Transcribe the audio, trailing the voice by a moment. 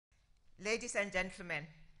Ladies and gentlemen,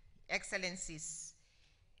 excellencies,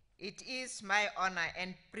 it is my honor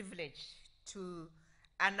and privilege to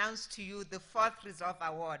announce to you the 4th Resolve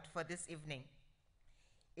Award for this evening.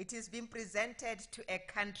 It is being presented to a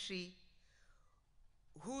country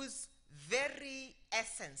whose very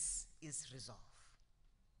essence is resolve.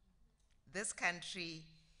 This country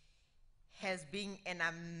has been an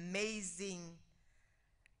amazing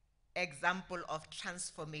example of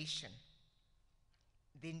transformation,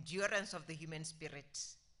 the endurance of the human spirit,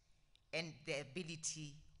 and the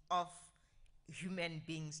ability of human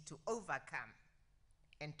beings to overcome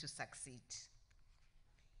and to succeed.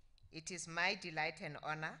 It is my delight and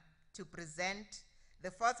honor to present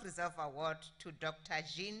the 4th Resolve Award to Dr.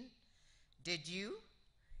 Jean de Dieu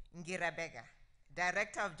Ngirabega,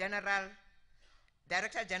 Director General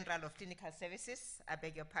of Clinical Services, I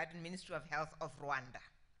beg your pardon, Ministry of Health of Rwanda.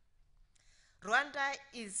 Rwanda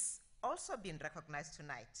is also being recognized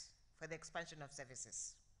tonight for the expansion of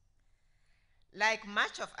services. Like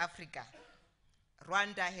much of Africa,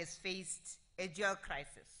 Rwanda has faced a dual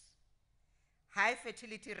crisis, high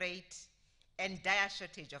fertility rate, and dire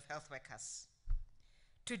shortage of health workers.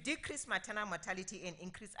 To decrease maternal mortality and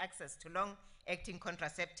increase access to long-acting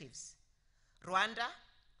contraceptives, Rwanda,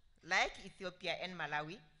 like Ethiopia and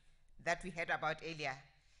Malawi that we heard about earlier,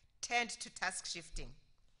 turned to task shifting,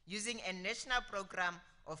 using a national program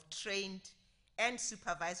of trained and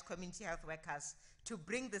supervised community health workers to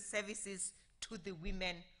bring the services to the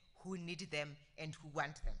women who need them and who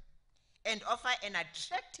want them, and offer an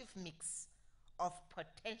attractive mix of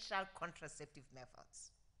potential contraceptive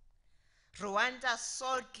methods. Rwanda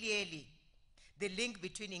saw clearly the link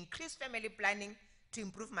between increased family planning to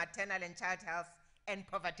improve maternal and child health and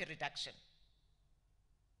poverty reduction.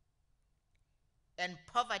 And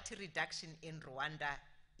poverty reduction in Rwanda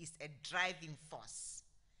is a driving force.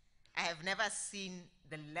 I have never seen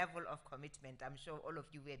the level of commitment, I'm sure all of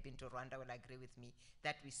you who have been to Rwanda will agree with me,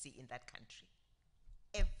 that we see in that country.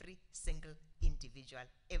 Every single individual,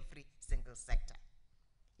 every single sector.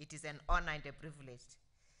 It is an honor and a privilege,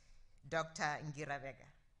 Dr. Ngirabega,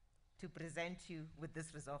 to present you with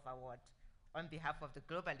this Resolve Award on behalf of the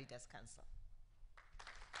Global Leaders Council.